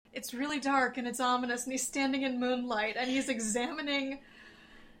it's really dark and it's ominous, and he's standing in moonlight, and he's examining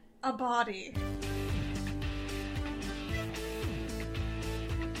a body.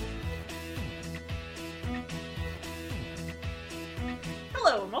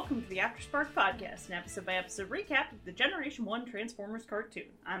 Hello, and welcome to the After Spark Podcast, an episode-by-episode recap of the Generation 1 Transformers cartoon.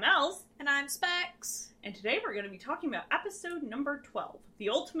 I'm Els. And I'm Specs. And today we're going to be talking about episode number 12, The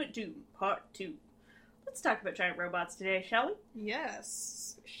Ultimate Doom, Part 2. Let's talk about giant robots today, shall we?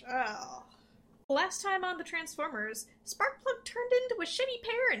 Yes, we shall. Last time on the Transformers, Sparkplug turned into a shitty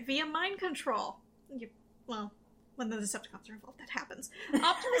parent via mind control. When the Decepticons are involved, that happens.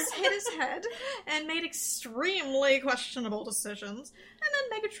 Optimus hit his head and made extremely questionable decisions, and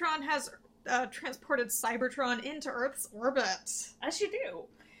then Megatron has transported Cybertron into Earth's orbit. As you do.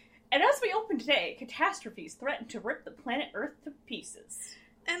 And as we open today, catastrophes threaten to rip the planet Earth to pieces.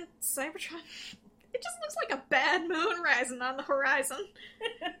 And Cybertron, it just looks like a bad moon rising on the horizon.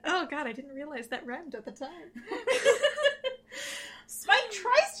 Oh god, I didn't realize that rhymed at the time. Spike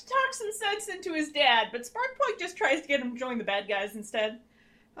tries to talk some sense into his dad, but Sparkplug just tries to get him to join the bad guys instead.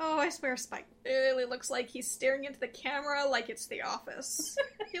 Oh, I swear Spike really looks like he's staring into the camera like it's The Office.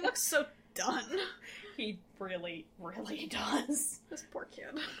 He looks so done. He really, really does. This poor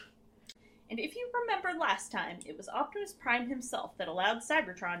kid. And if you remember last time, it was Optimus Prime himself that allowed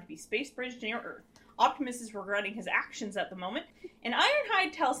Cybertron to be space-bridged near Earth. Optimus is regretting his actions at the moment, and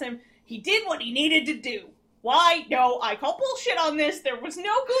Ironhide tells him he did what he needed to do. Why? No, I call bullshit on this. There was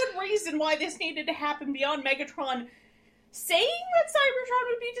no good reason why this needed to happen beyond Megatron saying that Cybertron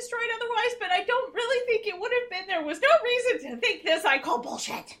would be destroyed otherwise, but I don't really think it would have been. There was no reason to think this. I call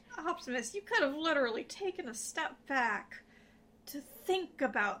bullshit. Optimus, you could have literally taken a step back to think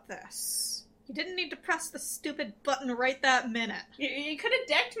about this. You didn't need to press the stupid button right that minute. You could have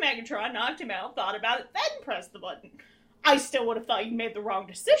decked Megatron, knocked him out, thought about it, then pressed the button. I still would have thought you made the wrong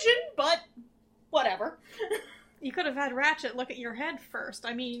decision, but whatever. You could have had Ratchet look at your head first.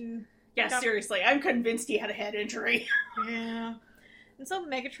 I mean... Yeah, seriously, I'm convinced he had a head injury. Yeah. And so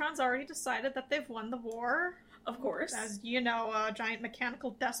Megatron's already decided that they've won the war. Of course. As you know, giant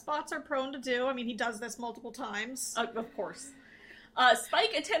mechanical despots are prone to do. I mean, he does this multiple times. Of course.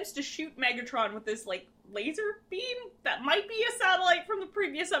 Spike attempts to shoot Megatron with this, laser beam? That might be a satellite from the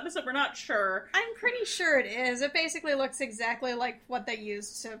previous episode, we're not sure. I'm pretty sure it is. It basically looks exactly like what they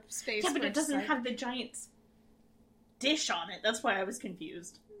used to space. Yeah, but it doesn't have the giant dish on it. That's why I was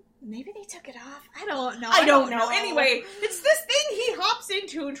confused. Maybe they took it off? I don't know. I don't know. Anyway, it's this thing he hops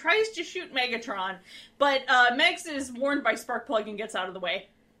into and tries to shoot Megatron, but Megs is warned by Sparkplug and gets out of the way.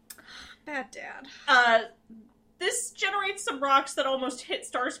 Bad dad. This generates some rocks that almost hit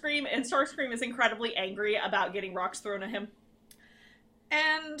Starscream, and Starscream is incredibly angry about getting rocks thrown at him.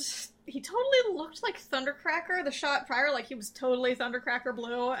 And he totally looked like Thundercracker the shot prior, like he was totally Thundercracker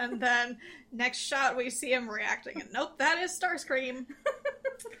blue, and then next shot we see him reacting, and nope, that is Starscream.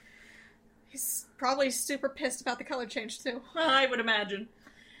 He's probably super pissed about the color change, too. I would imagine.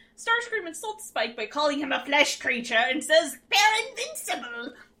 Starscream insults Spike by calling him a flesh creature and says, "They're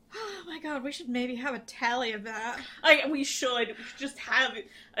invincible!" Oh my god, we should maybe have a tally of that. We should just have it.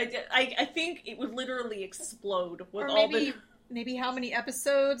 I think it would literally explode with maybe how many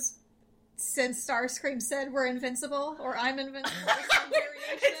episodes since Starscream said we're invincible, or I'm invincible, or some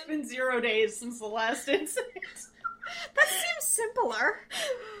variation. It's been 0 days since the last incident. That seems simpler.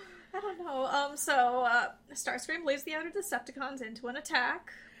 I don't know. So Starscream leads the outer Decepticons into an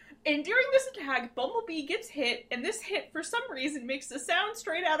attack. And during this attack, Bumblebee gets hit, and this hit, for some reason, makes a sound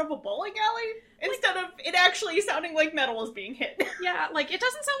straight out of a bowling alley, instead of it actually sounding like metal is being hit. Yeah, it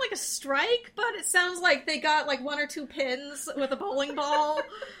doesn't sound like a strike, but it sounds like they got, 1 or 2 pins with a bowling ball,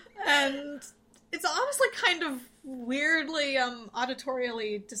 and it's honestly kind of weirdly,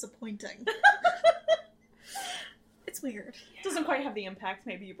 auditorially disappointing. It's weird. It doesn't quite have the impact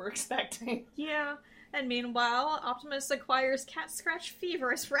maybe you were expecting. Yeah. And meanwhile, Optimus acquires cat scratch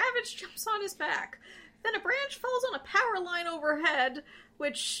fever as Ravage jumps on his back. Then a branch falls on a power line overhead,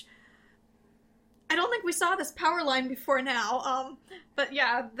 which... I don't think we saw this power line before now. But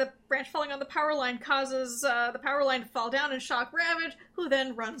yeah, the branch falling on the power line causes the power line to fall down and shock Ravage, who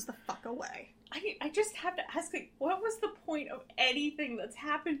then runs the fuck away. I just have to ask, what was the point of anything that's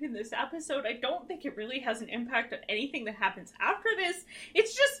happened in this episode? I don't think it really has an impact on anything that happens after this.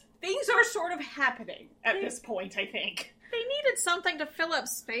 It's just, things are sort of happening at this point, I think. They needed something to fill up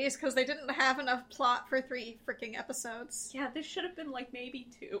space, because they didn't have enough plot for 3 freaking episodes. Yeah, this should have been, maybe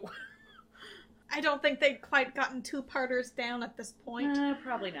 2. I don't think they'd quite gotten 2-parters down at this point.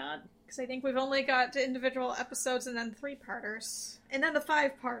 Probably not. Because I think we've only got individual episodes and then 3-parters. And then the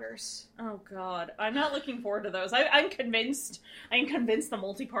 5-parters. Oh god, I'm not looking forward to those. I'm convinced the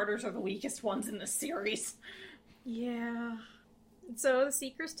multi-parters are the weakest ones in this series. Yeah. So the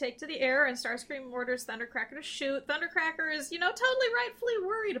Seekers take to the air and Starscream orders Thundercracker to shoot. Thundercracker is, totally rightfully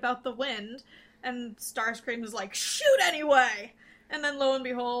worried about the wind. And Starscream is like, shoot anyway! And then lo and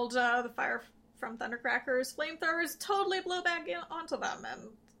behold, the fire from Thundercracker's flamethrowers totally blow back onto them, and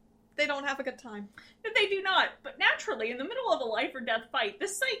they don't have a good time. They do not, but naturally, in the middle of a life or death fight,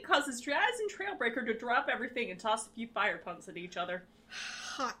 this sight causes Jazz and Trailbreaker to drop everything and toss a few fire puns at each other.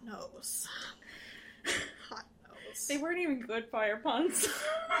 Hot nose. Hot nose. They weren't even good fire puns.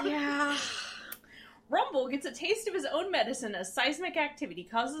 Yeah. Rumble gets a taste of his own medicine as seismic activity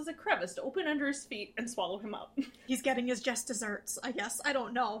causes a crevice to open under his feet and swallow him up. He's getting his just desserts, I guess. I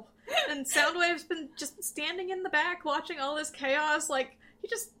don't know. And Soundwave's been just standing in the back watching all this chaos. Like,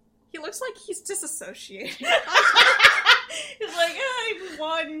 he looks like he's disassociating. He's like, I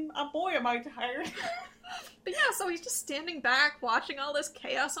won. Boy, am I tired. But yeah, so he's just standing back watching all this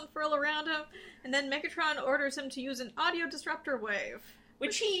chaos unfurl around him. And then Megatron orders him to use an audio disruptor wave.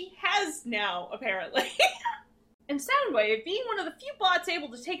 Which he has now, apparently. And Soundwave, being one of the few bots able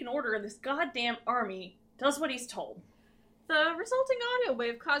to take an order in this goddamn army, does what he's told. The resulting audio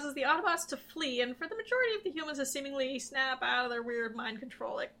wave causes the Autobots to flee, and for the majority of the humans to seemingly snap out of their weird mind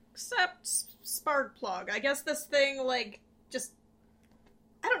control, except Sparkplug. I guess this thing, I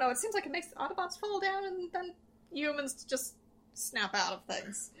don't know, it seems like it makes the Autobots fall down, and then humans just snap out of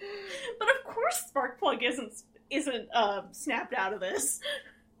things. But of course Sparkplug isn't snapped out of this.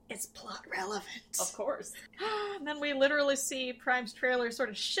 It's plot relevant. Of course. And then we literally see Prime's trailer sort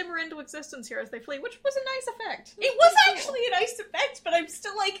of shimmer into existence here as they flee, which was a nice effect. It was actually a nice effect, but I'm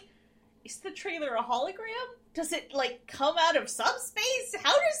still like, is the trailer a hologram? Does it, come out of subspace?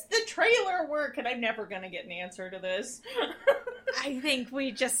 How does the trailer work? And I'm never gonna get an answer to this. I think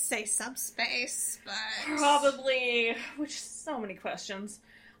we just say subspace, but... Probably. Which, so many questions.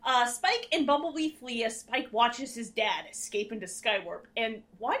 Spike and Bumblebee flee as Spike watches his dad escape into Skywarp. And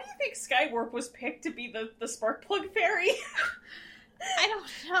why do you think Skywarp was picked to be the Sparkplug fairy? I don't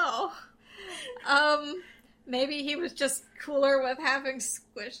know. Maybe he was just cooler with having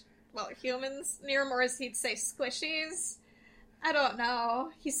humans near him, or as he'd say, squishies. I don't know.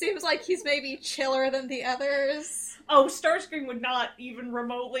 He seems like he's maybe chiller than the others. Oh, Starscream would not even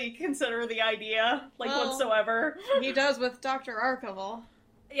remotely consider the idea, whatsoever. He does with Dr. Archival.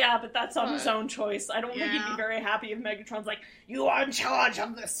 Yeah, but that's on his own choice. I don't think he'd be very happy if Megatron's like, you are in charge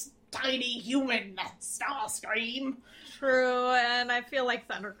of this tiny human Starscream. True, and I feel like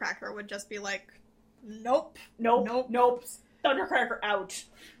Thundercracker would just be like, nope. Thundercracker out.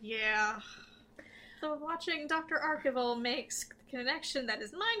 Yeah. So watching Dr. Archival makes the connection that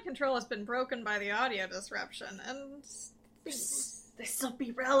his mind control has been broken by the audio disruption, and... This will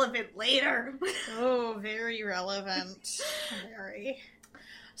be relevant later. Oh, very relevant. Very.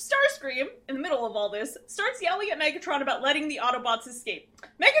 Starscream, in the middle of all this, starts yelling at Megatron about letting the Autobots escape.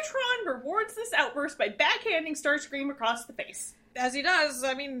 Megatron rewards this outburst by backhanding Starscream across the face. As he does.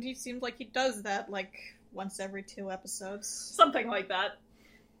 I mean, he seems like he does that, once every 2 episodes. Something like that.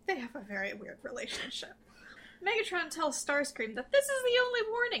 They have a very weird relationship. Megatron tells Starscream that this is the only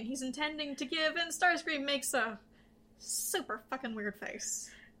warning he's intending to give, and Starscream makes a super fucking weird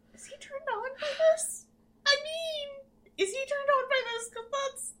face. Is he turned on by this? I mean... Is he turned on by this?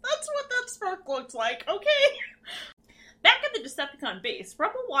 Because that's what that spark looks like, okay? Back at the Decepticon base,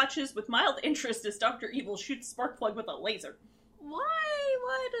 Rumble watches with mild interest as Dr. Evil shoots Sparkplug with a laser.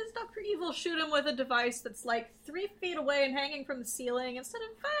 Why does Dr. Evil shoot him with a device that's 3 feet away and hanging from the ceiling instead of,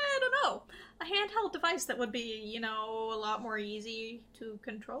 I don't know, a handheld device that would be, a lot more easy to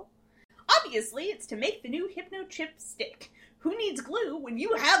control? Obviously, it's to make the new Hypno-Chip stick. Who needs glue when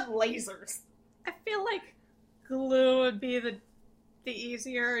you have lasers? I feel like glue would be the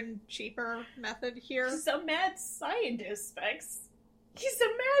easier and cheaper method here. He's a mad scientist, Specs. He's a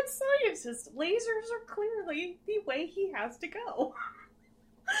mad scientist. Lasers are clearly the way he has to go.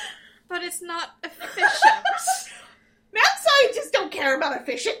 But it's not efficient. Mad scientists don't care about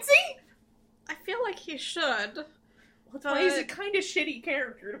efficiency! I feel like he should. That's why he's a kind of shitty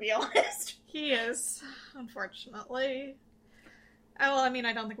character, to be honest. He is, unfortunately. Well, I mean,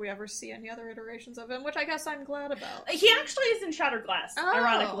 I don't think we ever see any other iterations of him, which I guess I'm glad about. He actually is in Shattered Glass,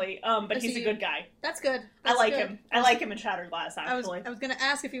 ironically, but he's a good guy. That's good. I like him. I like him in Shattered Glass, actually. I was going to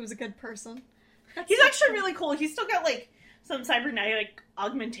ask if he was a good person. He's actually really cool. He's still got, some cybernetic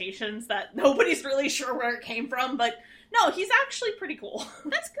augmentations that nobody's really sure where it came from, but no, he's actually pretty cool.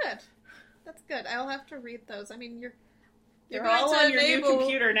 That's good. That's good. I'll have to read those. I mean, You're all on your new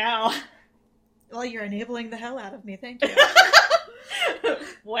computer now. Well, you're enabling the hell out of me, thank you.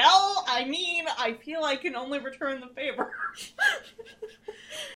 Well, I mean, I feel I can only return the favor.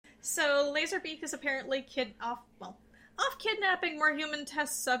 So, Laserbeak is apparently off kidnapping more human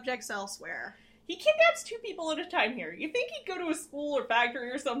test subjects elsewhere. He kidnaps 2 people at a time here. You think he'd go to a school or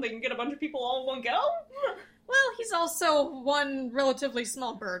factory or something and get a bunch of people all in one go? Well, he's also one relatively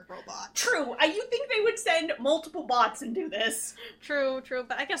small bird robot. True. You think they would send multiple bots and do this. True.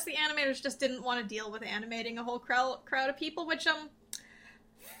 But I guess the animators just didn't want to deal with animating a whole crowd of people, which,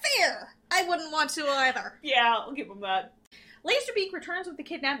 fair! I wouldn't want to either. Yeah, I'll give him that. Laserbeak returns with the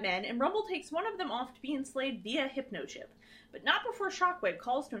kidnapped men, and Rumble takes one of them off to be enslaved via Hypnochip. But not before Shockwave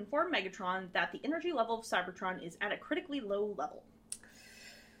calls to inform Megatron that the energy level of Cybertron is at a critically low level.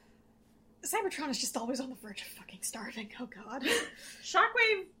 Cybertron is just always on the verge of fucking starving, oh god.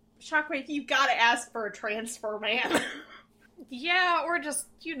 Shockwave, you gotta ask for a transfer, man. Yeah, or just,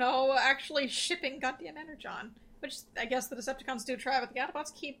 actually shipping goddamn Energon. Which I guess the Decepticons do try, but the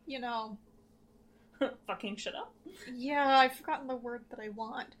Autobots keep, fucking shit up. Yeah, I've forgotten the word that I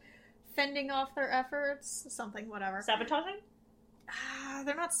want. Fending off their efforts? Something, whatever. Sabotaging?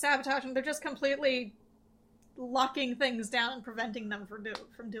 They're not sabotaging, they're just completely locking things down and preventing them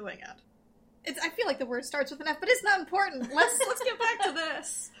from doing it. I feel like the word starts with an F, but it's not important. Let's get back to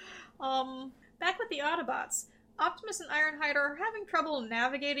this. Back with the Autobots. Optimus and Ironhide are having trouble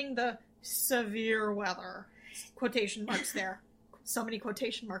navigating the severe weather. Quotation marks there. So many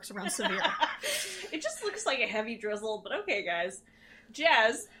quotation marks around severe. It just looks like a heavy drizzle, but okay, guys.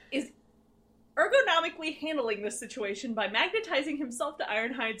 Jazz is ergonomically handling this situation by magnetizing himself to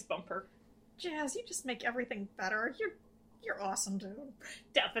Ironhide's bumper. Jazz, you just make everything better. You're awesome, dude.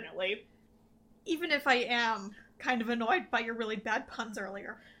 Definitely. Even if I am kind of annoyed by your really bad puns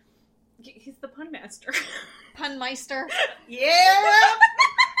earlier. He's the pun master. Punmeister. Yeah!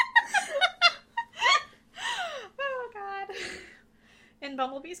 Oh, God. In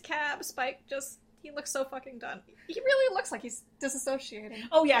Bumblebee's cab, Spike he looks so fucking done. He really looks like he's disassociating.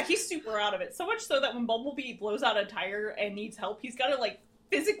 Oh yeah, he's super out of it. So much so that when Bumblebee blows out a tire and needs help, he's gotta,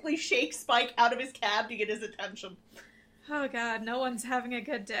 physically shake Spike out of his cab to get his attention. Oh god, no one's having a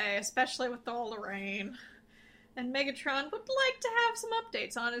good day, especially with all the rain. And Megatron would like to have some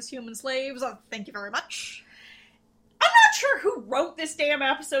updates on his human slaves. Oh, thank you very much. I'm not sure who wrote this damn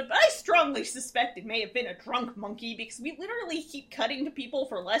episode, but I strongly suspect it may have been a drunk monkey, because we literally keep cutting to people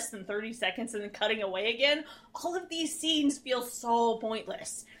for less than 30 seconds and then cutting away again. All of these scenes feel so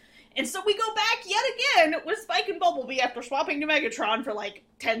pointless. And so we go back yet again with Spike and Bumblebee after swapping to Megatron for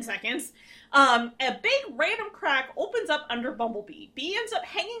 10 seconds. A big random crack opens up under Bumblebee. Bee ends up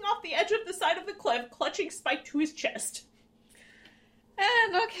hanging off the edge of the side of the cliff, clutching Spike to his chest.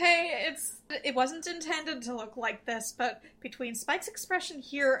 And okay, it wasn't intended to look like this, but between Spike's expression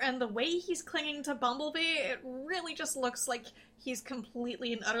here and the way he's clinging to Bumblebee, it really just looks like he's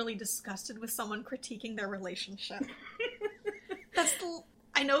completely and utterly disgusted with someone critiquing their relationship.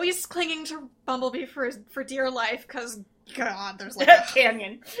 I know he's clinging to Bumblebee for dear life, because, God, there's a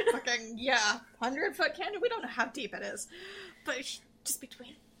canyon. Fucking, 100-foot canyon? We don't know how deep it is. But just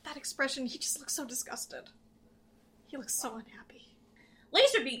between that expression, he just looks so disgusted. He looks so unhappy.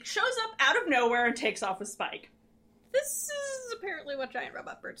 Laserbeak shows up out of nowhere and takes off with Spike. This is apparently what giant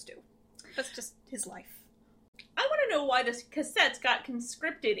robot birds do. That's just his life. I want to know why the cassettes got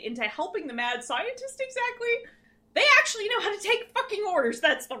conscripted into helping the mad scientist exactly. They actually know how to take fucking orders,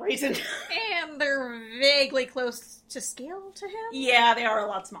 that's the reason. And they're vaguely close to scale to him? Yeah, they are a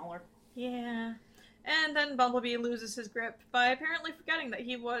lot smaller. Yeah. And then Bumblebee loses his grip by apparently forgetting that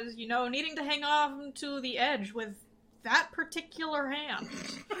he was, needing to hang on to the edge with that particular hand.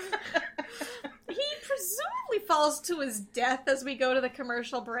 He presumably falls to his death as we go to the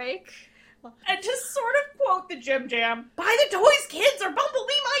commercial break. And to sort of quote the Jim Jam, "Buy the toys, kids, or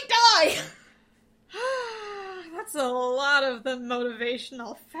Bumblebee might die!" That's a lot of the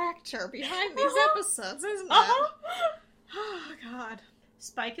motivational factor behind these episodes, isn't it? Oh, God.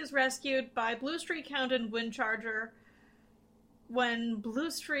 Spike is rescued by Bluestreak Hound and Windcharger when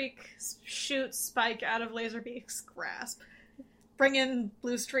Bluestreak shoots Spike out of Laserbeak's grasp. Bring in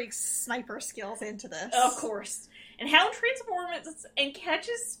Bluestreak's sniper skills into this. Of course. And Hound transforms and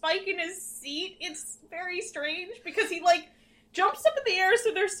catches Spike in his seat. It's very strange because he, jumps up in the air, so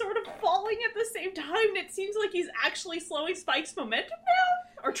they're sort of falling at the same time, and it seems like he's actually slowing Spike's momentum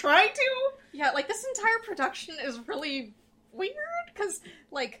down? Or trying to? Yeah, this entire production is really weird, because,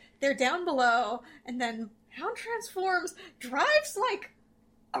 they're down below, and then Hound transforms, drives,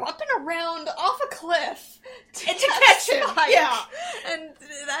 up and around off a cliff to catch him. Yeah. And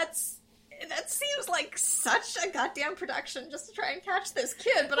that's That seems like such a goddamn production just to try and catch this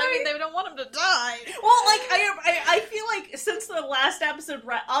kid, but I mean, they don't want him to die. Well, like, I feel like since the last episode,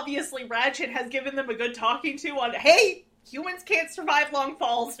 obviously Ratchet has given them a good talking to on, hey, humans can't survive long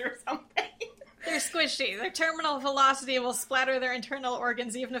falls or something. They're squishy. Their terminal velocity will splatter their internal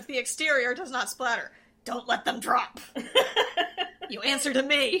organs even if the exterior does not splatter. Don't let them drop. You answer to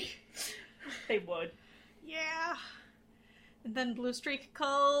me. They would. Yeah. And then Blue Streak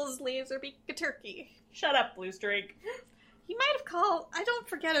calls Laserbeak a turkey. Shut up, Blue Streak. He might have called... I don't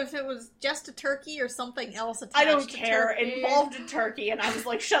forget if it was just a turkey or something else attached I don't to care. turkey. Involved in turkey, and I was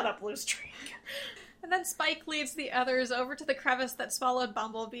like, shut up, Blue Streak. And then Spike leads the others over to the crevice that swallowed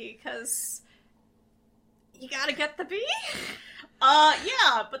Bumblebee, because... You gotta get the bee?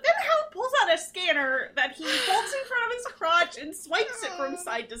 Yeah, but then Hal pulls out a scanner that he holds in front of his crotch and swipes it from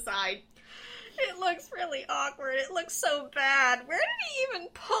side to side. It looks really awkward. It looks so bad. Where did he even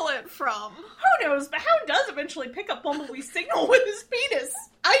pull it from? Who knows, but Hal does eventually pick up Bumblebee's signal with his penis.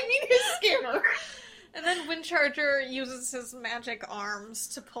 I mean his scanner. And then Windcharger uses his magic arms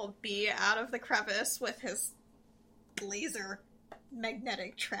to pull Bee out of the crevice with his laser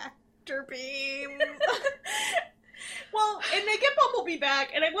magnetic tractor beam. Well, and they get Bumblebee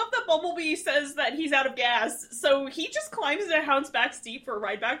back, and I love that Bumblebee says that he's out of gas, so he just climbs into Hound's back seat for a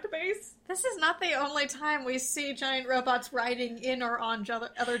ride back to base. This is not the only time we see giant robots riding in or on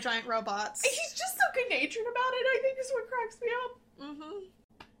other giant robots. He's just so good-natured about it, I think is what cracks me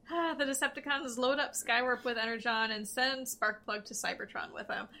up. The Decepticons load up Skywarp with Energon and send Sparkplug to Cybertron with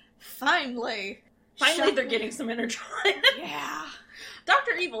them. Finally, they're getting some Energon. Yeah.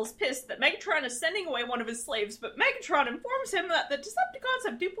 Dr. Evil's pissed that Megatron is sending away one of his slaves, but Megatron informs him that the Decepticons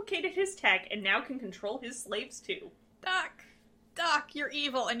have duplicated his tech and now can control his slaves too. Doc, you're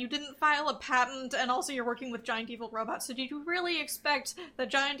evil, and you didn't file a patent, and also you're working with giant evil robots, so did you really expect the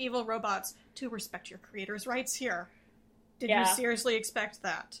giant evil robots to respect your creator's rights here? Did you seriously expect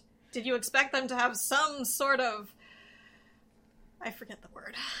that? Did you expect them to have some sort of... I forget the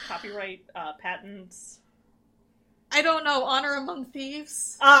word. Copyright, patents... I don't know, honor among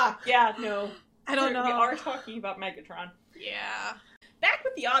thieves? Yeah, no. I don't know. We are talking about Megatron. Yeah. Back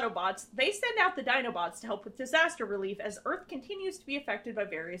with the Autobots, they send out the Dinobots to help with disaster relief as Earth continues to be affected by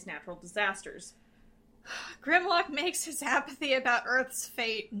various natural disasters. Grimlock makes his apathy about Earth's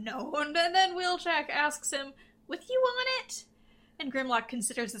fate known, and then Wheeljack asks him, "With you on it?" And Grimlock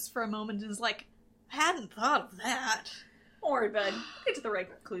considers this for a moment and is like, "I hadn't thought of that." Don't worry, bud. We'll get to the right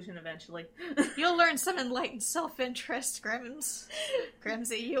conclusion eventually. You'll learn some enlightened self-interest,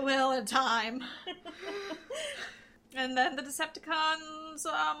 Grimsy, you will in time. And then the Decepticons,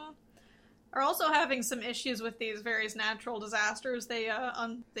 are also having some issues with these various natural disasters they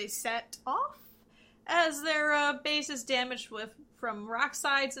set off, as their base is damaged from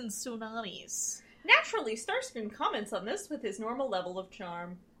rocksides and tsunamis. Naturally, Starscream comments on this with his normal level of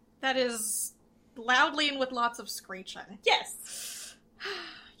charm. That is... loudly and with lots of screeching. Yes!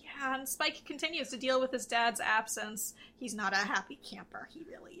 Yeah, and Spike continues to deal with his dad's absence. He's not a happy camper, he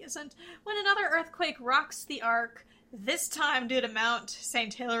really isn't. When another earthquake rocks the Ark, this time due to Mount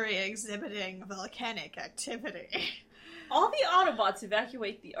St. Hilary exhibiting volcanic activity. All the Autobots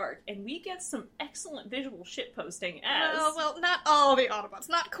evacuate the Ark, and we get some excellent visual shitposting as... Well, not all the Autobots.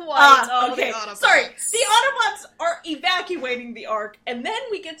 Not quite all the Autobots. Sorry, the Autobots are evacuating the Ark, and then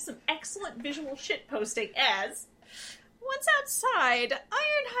we get some excellent visual shitposting as... Once outside,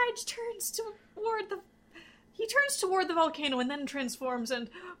 Ironhide turns toward the volcano and then transforms and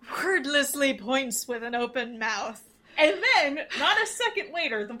wordlessly points with an open mouth. And then, not a second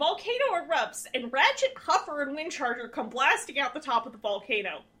later, the volcano erupts, and Ratchet, Huffer, and Windcharger come blasting out the top of the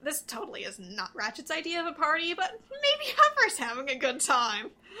volcano. This totally is not Ratchet's idea of a party, but maybe Huffer's having a good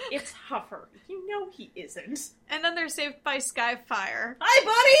time. It's Huffer. You know he isn't. And then they're saved by Skyfire. Hi,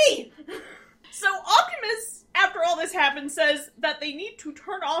 buddy! So Optimus, after all this happens, says that they need to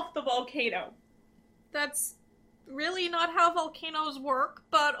turn off the volcano. That's really not how volcanoes work,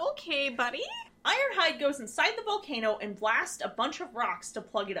 but okay, buddy. Ironhide goes inside the volcano and blasts a bunch of rocks to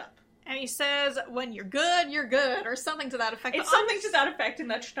plug it up. And he says, "When you're good," or something to that effect. It's something to that effect, and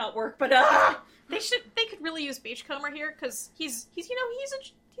that should not work, but they could really use Beachcomber here, because he's a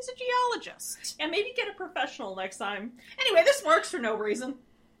geologist. And maybe get a professional next time. Anyway, this works for no reason.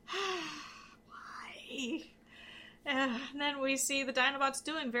 Why? And then we see the Dinobots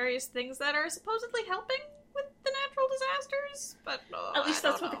doing various things that are supposedly helping with the natural disasters, but at least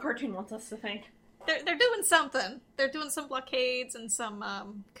that's what the cartoon wants us to think. They're doing something. They're doing some blockades and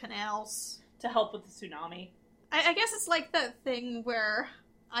some canals to help with the tsunami. I guess it's like that thing where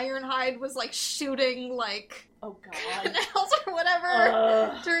Ironhide was like shooting like oh god canals or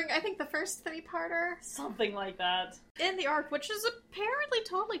whatever during. I think the first three-parter. Something like that. In the arc, which is apparently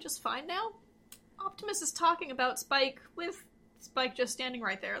totally just fine now, Optimus is talking about Spike with Spike just standing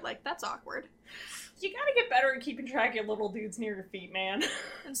right there. Like, that's awkward. You gotta get better at keeping track of little dudes near your feet, man.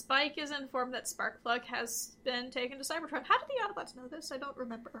 And Spike is informed that Sparkplug has been taken to Cybertron. How did the Autobots know this? I don't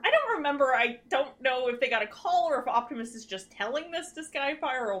remember. I don't remember. I don't know if they got a call or if Optimus is just telling this to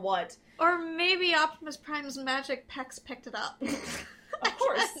Skyfire or what. Or maybe Optimus Prime's magic pecs picked it up. Of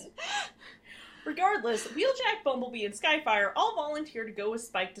course. Regardless, Wheeljack, Bumblebee, and Skyfire all volunteer to go with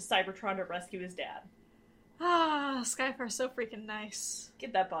Spike to Cybertron to rescue his dad. Ah, Skyfire's so freaking nice.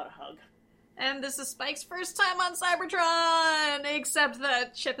 Give that bot a hug. And this is Spike's first time on Cybertron! Except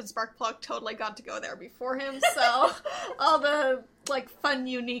that Chip and Sparkplug totally got to go there before him, so all the, fun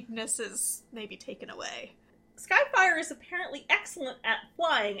uniqueness is maybe taken away. Skyfire is apparently excellent at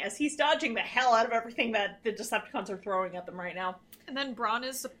flying, as he's dodging the hell out of everything that the Decepticons are throwing at them right now. And then Brawn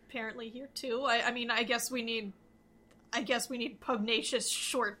is apparently here too. I guess we need pugnacious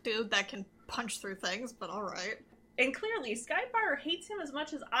short dude that can punch through things, but alright. And clearly, Skyfire hates him as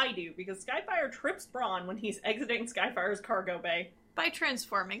much as I do, because Skyfire trips Brawn when he's exiting Skyfire's cargo bay. By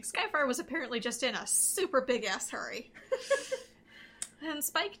transforming, Skyfire was apparently just in a super big-ass hurry. And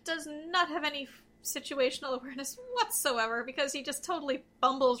Spike does not have any situational awareness whatsoever, because he just totally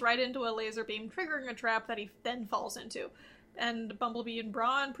bumbles right into a laser beam, triggering a trap that he then falls into. And Bumblebee and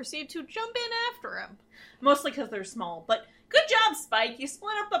Brawn proceed to jump in after him. Mostly because they're small, but good job, Spike! You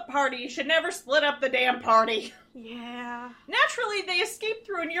split up the party, you should never split up the damn party! Yeah. Naturally, they escape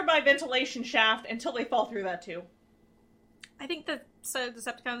through a nearby ventilation shaft until they fall through that too. I think the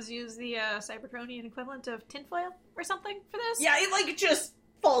Decepticons use the Cybertronian equivalent of tinfoil or something for this. Yeah, it just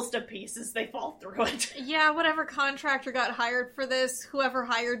falls to pieces. They fall through it. Yeah, whatever contractor got hired for this, whoever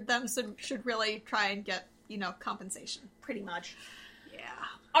hired them should really try and get, compensation. Pretty much. Yeah.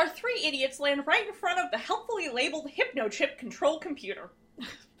 Our three idiots land right in front of the helpfully labeled Hypnochip control computer.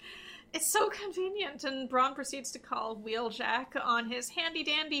 It's so convenient, and Brawn proceeds to call Wheeljack on his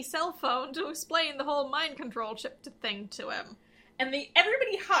handy-dandy cell phone to explain the whole mind control chip thing to him. And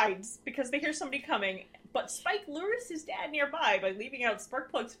everybody hides because they hear somebody coming, but Spike lures his dad nearby by leaving out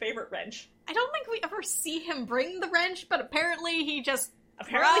Sparkplug's favorite wrench. I don't think we ever see him bring the wrench, but apparently he just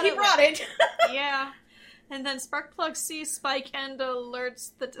brought it. Yeah. And then Sparkplug sees Spike and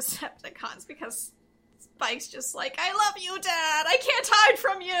alerts the Decepticons because Spike's just like, I love you, Dad! I can't hide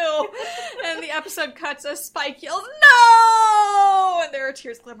from you! And the episode cuts as Spike yells, no! And there are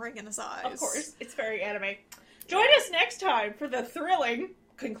tears glimmering in his eyes. Of course, it's very anime. Join us next time for the thrilling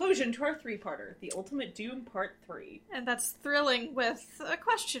conclusion to our three-parter, The Ultimate Doom Part 3. And that's thrilling with a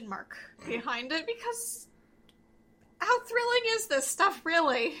question mark behind it, because how thrilling is this stuff,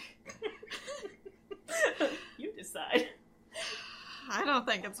 really? You decide. I don't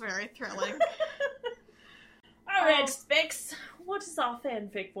think it's very thrilling. Alright, Spix, what is our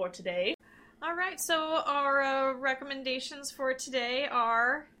fanfic for today? Alright, so our recommendations for today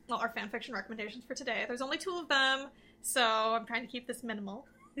are... Well, our fanfiction recommendations for today. There's only 2 of them, so I'm trying to keep this minimal.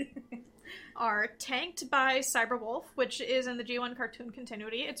 Are Tanked by Cyberwolf, which is in the G1 cartoon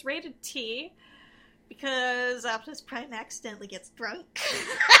continuity. It's rated T, because Optimus Prime accidentally gets drunk.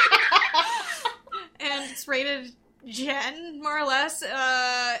 And it's rated Gen, more or less.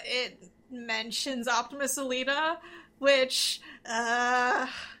 It mentions Optimus Alita, which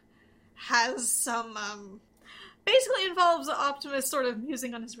has some basically involves Optimus sort of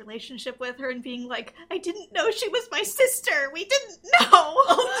musing on his relationship with her and being like, I didn't know she was my sister. We didn't know.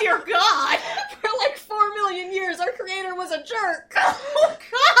 Oh dear God. For 4 million years, our creator was a jerk. Oh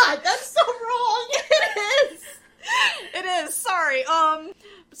God, that's so wrong. It is. It is. Sorry.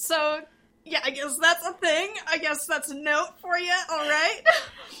 So yeah, I guess that's a thing. I guess that's a note for you. All right.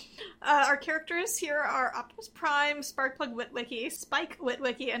 Our characters here are Optimus Prime, Sparkplug Witwicky, Spike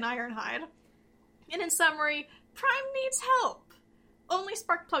Witwicky, and Ironhide. And in summary, Prime needs help. Only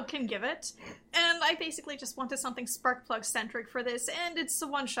Sparkplug can give it. And I basically just wanted something Sparkplug-centric for this, and it's a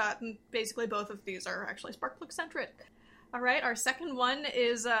one-shot, and basically both of these are actually Sparkplug-centric. Alright, our second one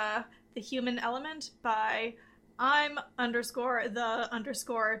is The Human Element by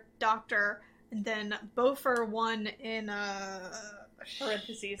I'm_the_doctor, and then Bofer1 in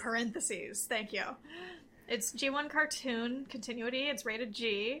parentheses. Thank you. It's G1 cartoon continuity. It's rated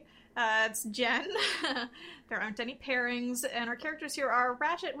G. It's Gen. There aren't any pairings, and our characters here are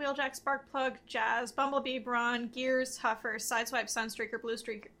Ratchet, Wheeljack, Sparkplug, Jazz, Bumblebee, Brawn, Gears, Huffer, Sideswipe, Sunstreaker,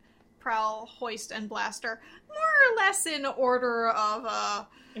 Bluestreak, Prowl, Hoist, and Blaster. More or less in order of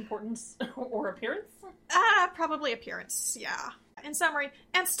importance or appearance? Probably appearance, yeah. In summary,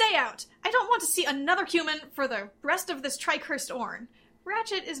 and stay out! I don't want to see another human for the rest of this tri-cursed Orn.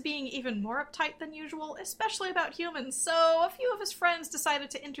 Ratchet is being even more uptight than usual, especially about humans, so a few of his friends decided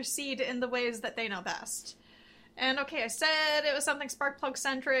to intercede in the ways that they know best. And okay, I said it was something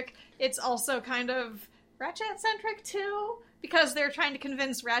Sparkplug-centric. It's also kind of Ratchet-centric, too, because they're trying to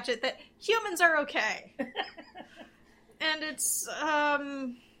convince Ratchet that humans are okay. And it's,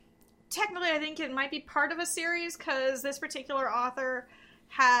 technically I think it might be part of a series, because this particular author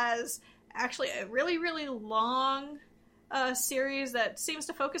has actually a really, really long series that seems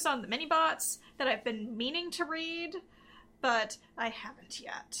to focus on the mini-bots that I've been meaning to read, but I haven't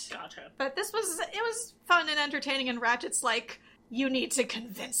yet. Gotcha. But it was fun and entertaining, and Ratchet's like, you need to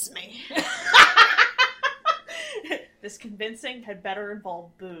convince me. This convincing had better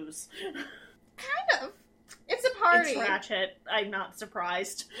involve booze. Kind of. It's a party. It's Ratchet. I'm not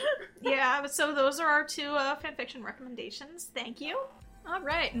surprised. Yeah, so those are our two fanfiction recommendations. Thank you.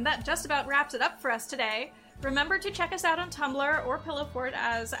 Alright, and that just about wraps it up for us today. Remember to check us out on Tumblr or Pillowfort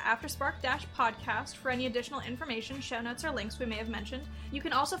as Afterspark-podcast for any additional information, show notes, or links we may have mentioned. You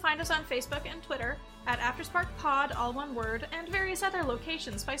can also find us on Facebook and Twitter at AftersparkPod, all one word, and various other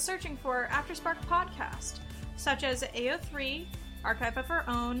locations by searching for Afterspark Podcast, such as AO3, Archive of Our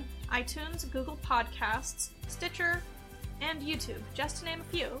Own, iTunes, Google Podcasts, Stitcher, and YouTube, just to name a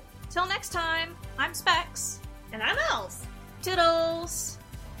few. Till next time, I'm Specs. And I'm Els. Toodles!